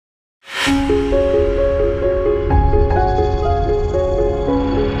Hey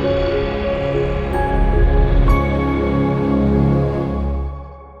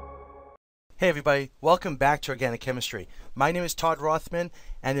everybody, welcome back to Organic Chemistry. My name is Todd Rothman,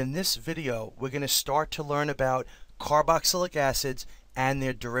 and in this video we're going to start to learn about carboxylic acids and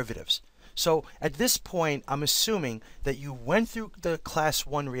their derivatives. So at this point I'm assuming that you went through the class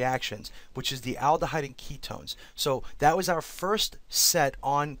 1 reactions, which is the aldehyde and ketones. So that was our first set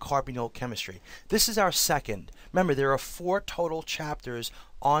on carbonyl chemistry. This is our second. Remember, there are 4 total chapters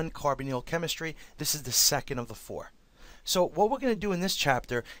on carbonyl chemistry. This is the second of the 4. So what we're going to do in this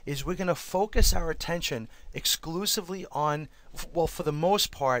chapter is we're going to focus our attention exclusively on, well, for the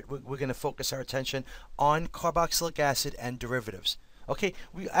most part, we're going to focus our attention on carboxylic acid and derivatives. Okay,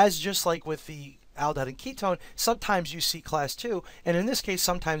 as just like with the aldehyde and ketone, sometimes you see class 2, and in this case,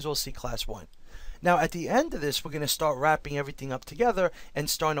 sometimes we'll see class 1. Now, at the end of this, we're going to start wrapping everything up together and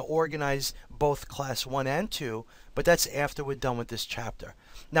starting to organize both class 1 and 2, but that's after we're done with this chapter.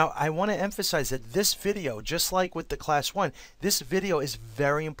 Now, I want to emphasize that this video, just like with the class 1, this video is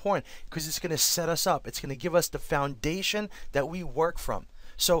very important because it's going to set us up. It's going to give us the foundation that we work from.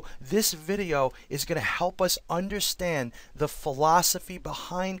 So this video is going to help us understand the philosophy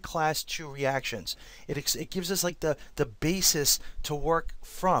behind class 2 reactions. It gives us like the basis to work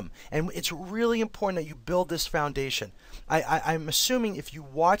from. And it's really important that you build this foundation. I'm assuming if you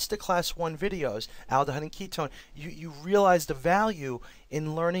watch the class 1 videos, aldehyde and ketone, you realize the value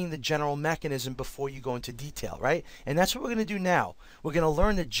in learning the general mechanism before you go into detail, right? And that's what we're going to do now. We're going to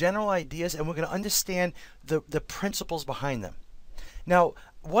learn the general ideas and we're going to understand the principles behind them. Now,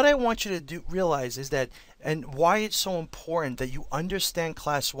 what I want you to realize is that, and why it's so important that you understand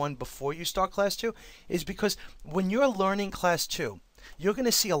class 1 before you start class 2, is because when you're learning class 2, you're going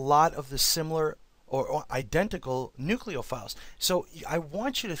to see a lot of the similar or identical nucleophiles. So I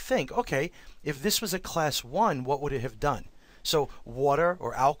want you to think, okay, if this was a class 1, what would it have done? So water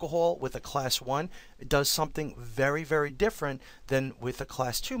or alcohol with a class 1 does something very, very different than with a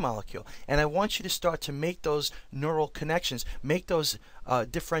class 2 molecule. And I want you to start to make those neural connections, make those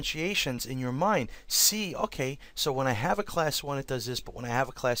differentiations in your mind. See, okay, so when I have a class 1 it does this, but when I have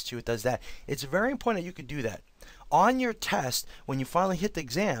a class 2 it does that. It's very important that you could do that. On your test, when you finally hit the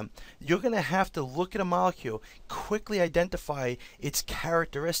exam, you're going to have to look at a molecule, quickly identify its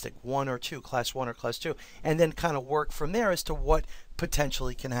characteristic, 1 or 2, class 1 or class 2, and then kind of work from there as to what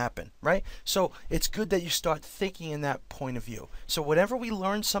potentially can happen, right? So it's good that you start thinking in that point of view. So whenever we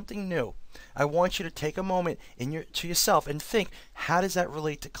learn something new, I want you to take a moment to yourself and think, how does that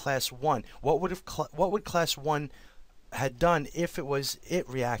relate to class 1? What would class 1 had done if it was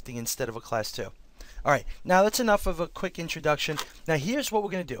reacting instead of a class 2? All right, now that's enough of a quick introduction. Now here's what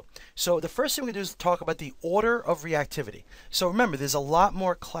we're going to do. So the first thing we're going to do is talk about the order of reactivity. So remember, there's a lot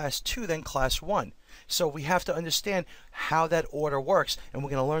more class 2 than class 1. So we have to understand how that order works, and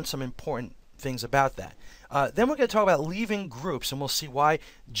we're going to learn some important things about that. Then we're going to talk about leaving groups, and we'll see why.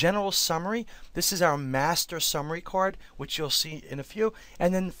 General summary. This is our master summary card, which you'll see in a few.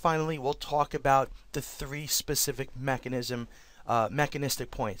 And then finally, we'll talk about the 3 specific mechanistic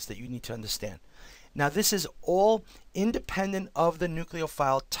points that you need to understand. Now this is all independent of the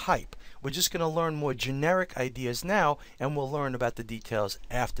nucleophile type. We're just going to learn more generic ideas now, and we'll learn about the details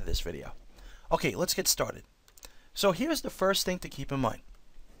after this video. Okay, let's get started. So here's the first thing to keep in mind.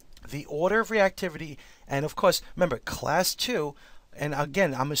 The order of reactivity, and of course, remember, class 2, and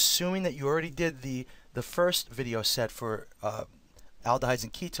again, I'm assuming that you already did the first video set for aldehydes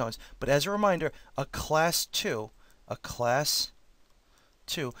and ketones, but as a reminder, a class 2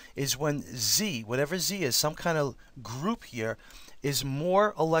 is when Z, whatever Z is, some kind of group here, is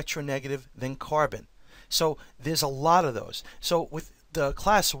more electronegative than carbon. So there's a lot of those. So with the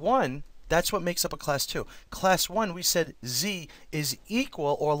class 1, that's what makes up a class 2. Class 1, we said Z is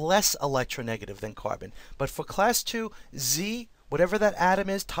equal or less electronegative than carbon. But for class 2, Z, whatever that atom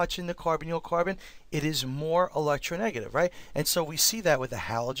is touching the carbonyl carbon, it is more electronegative, right? And so we see that with a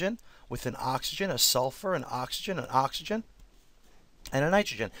halogen, with an oxygen, a sulfur, an oxygen, and a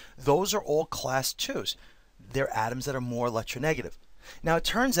nitrogen. Those are all class 2s. They're atoms that are more electronegative. Now it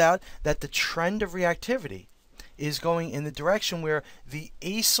turns out that the trend of reactivity is going in the direction where the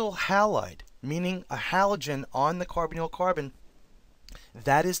acyl halide, meaning a halogen on the carbonyl carbon,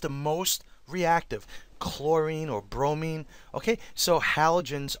 that is the most reactive. Chlorine or bromine. Okay, so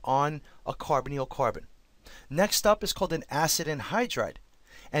halogens on a carbonyl carbon. Next up is called an acid anhydride.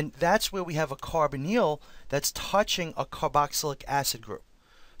 And that's where we have a carbonyl that's touching a carboxylic acid group.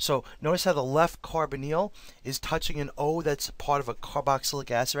 So notice how the left carbonyl is touching an O that's part of a carboxylic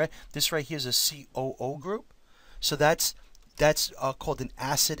acid, right? This right here is a COO group. So that's That's called an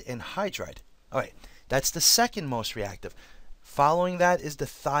acid anhydride. All right, that's the second most reactive. Following that is the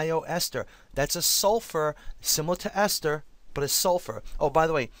thioester. That's a sulfur similar to ester, but a sulfur. Oh, by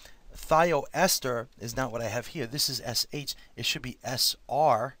the way, thioester is not what I have here. This is SH. It should be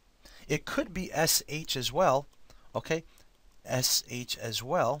SR. It could be SH as well. Okay, SH as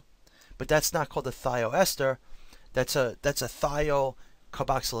well, but that's not called a thioester. That's a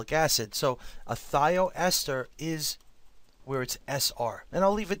thiocarboxylic acid. So a thioester is where it's SR, and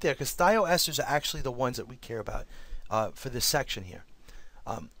I'll leave it there because thioesters are actually the ones that we care about for this section here.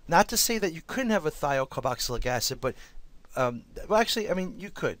 Not to say that you couldn't have a thiocarboxylic acid, but well, actually, I mean, you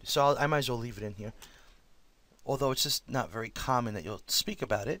could. So I might as well leave it in here. Although it's just not very common that you'll speak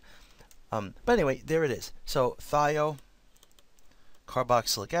about it. But anyway, there it is. So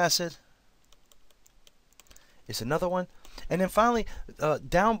thiocarboxylic acid is another one. And then finally,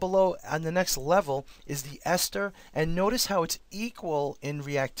 down below on the next level is the ester. And notice how it's equal in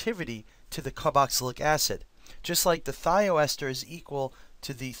reactivity to the carboxylic acid. Just like the thioester is equal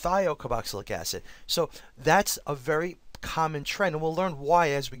to the thiocarboxylic acid. So that's a very common trend, and we'll learn why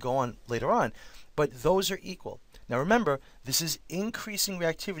as we go on later on. But those are equal. Now remember, this is increasing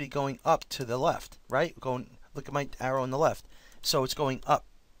reactivity going up to the left, right? Look at my arrow on the left. So it's going up.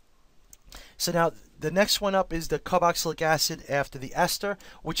 So now the next one up is the carboxylic acid after the ester,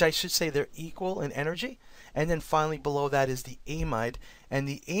 which I should say they're equal in energy. And then finally below that is the amide. And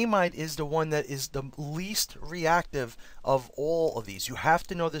the amide is the one that is the least reactive of all of these. You have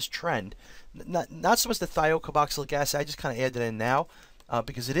to know this trend. Not so much the thiocarboxylic acid. I just kind of added it in now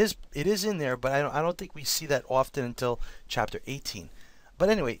because it is in there, but I don't think we see that often until chapter 18. But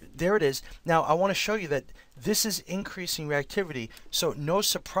anyway, there it is. Now I want to show you that this is increasing reactivity. So no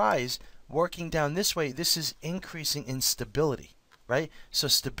surprise, working down this way, this is increasing in stability, right? So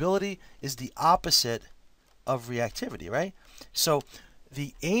stability is the opposite of reactivity, right? So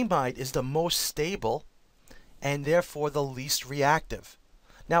the amide is the most stable and therefore the least reactive.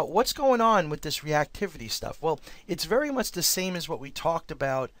 Now, what's going on with this reactivity stuff? Well, it's very much the same as what we talked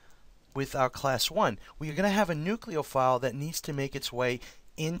about with our class 1. We're going to have a nucleophile that needs to make its way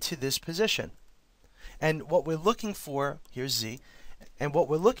into this position. And what we're looking for, here's Z, and what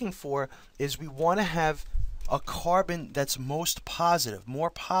we're looking for is we want to have a carbon that's most positive. More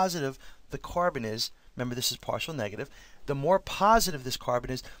positive the carbon is, remember this is partial negative, the more positive this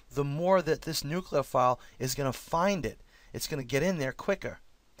carbon is, the more that this nucleophile is going to find it. It's going to get in there quicker.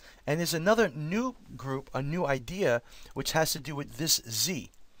 And there's another new group, a new idea, which has to do with this Z.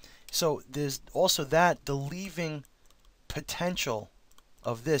 So there's also that the leaving potential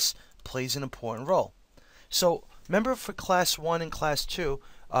of this plays an important role. So remember for class 1 and class 2,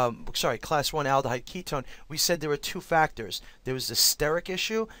 class 1 aldehyde ketone, we said there were two factors. There was the steric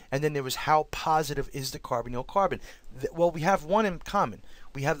issue, and then there was how positive is the carbonyl carbon. Well, we have one in common.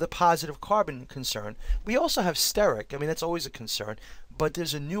 We have the positive carbon concern. We also have steric. I mean, that's always a concern. But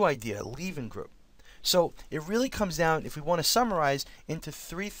there's a new idea, a leaving group. So it really comes down, if we want to summarize, into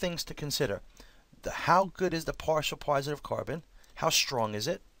three things to consider. How good is the partial positive carbon? How strong is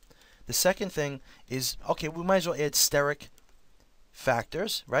it? The second thing is, okay, we might as well add steric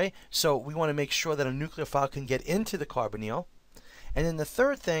factors, right? So we want to make sure that a nucleophile can get into the carbonyl. And then the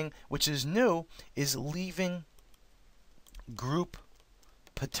third thing, which is new, is leaving group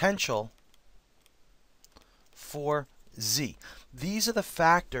potential for Z. These are the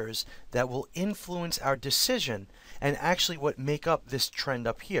factors that will influence our decision and actually what make up this trend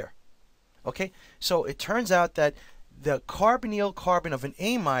up here. Okay, so it turns out that the carbonyl carbon of an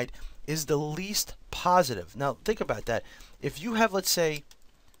amide is the least positive. Now think about that. If you have, let's say,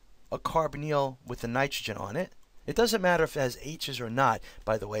 a carbonyl with a nitrogen on it, it doesn't matter if it has H's or not,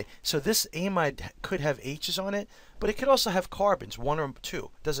 by the way. So this amide could have H's on it, but it could also have carbons, 1 or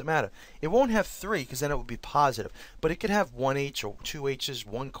 2. Doesn't matter. It won't have 3 because then it would be positive, but it could have 1 H or 2 H's,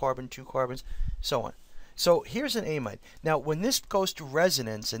 1 carbon, 2 carbons, so on. So here's an amide. Now when this goes to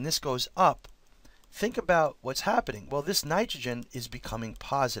resonance and this goes up, think about what's happening. Well, this nitrogen is becoming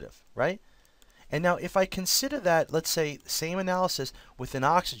positive, right? And now if I consider that, let's say, same analysis with an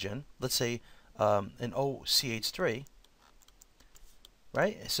oxygen, let's say an OCH3,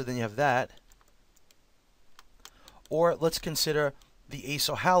 right? So then you have that. Or let's consider the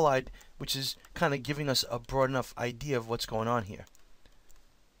acyl halide, which is kind of giving us a broad enough idea of what's going on here.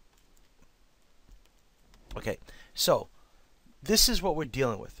 Okay, so this is what we're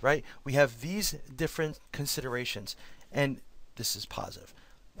dealing with, right? We have these different considerations, and this is positive.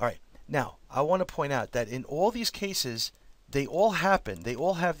 All right, now I want to point out that in all these cases, they all happen. They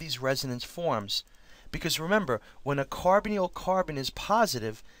all have these resonance forms, because remember, when a carbonyl carbon is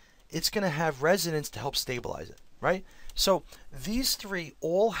positive, it's going to have resonance to help stabilize it, right? So these three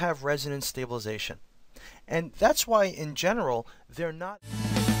all have resonance stabilization. And that's why, in general, they're not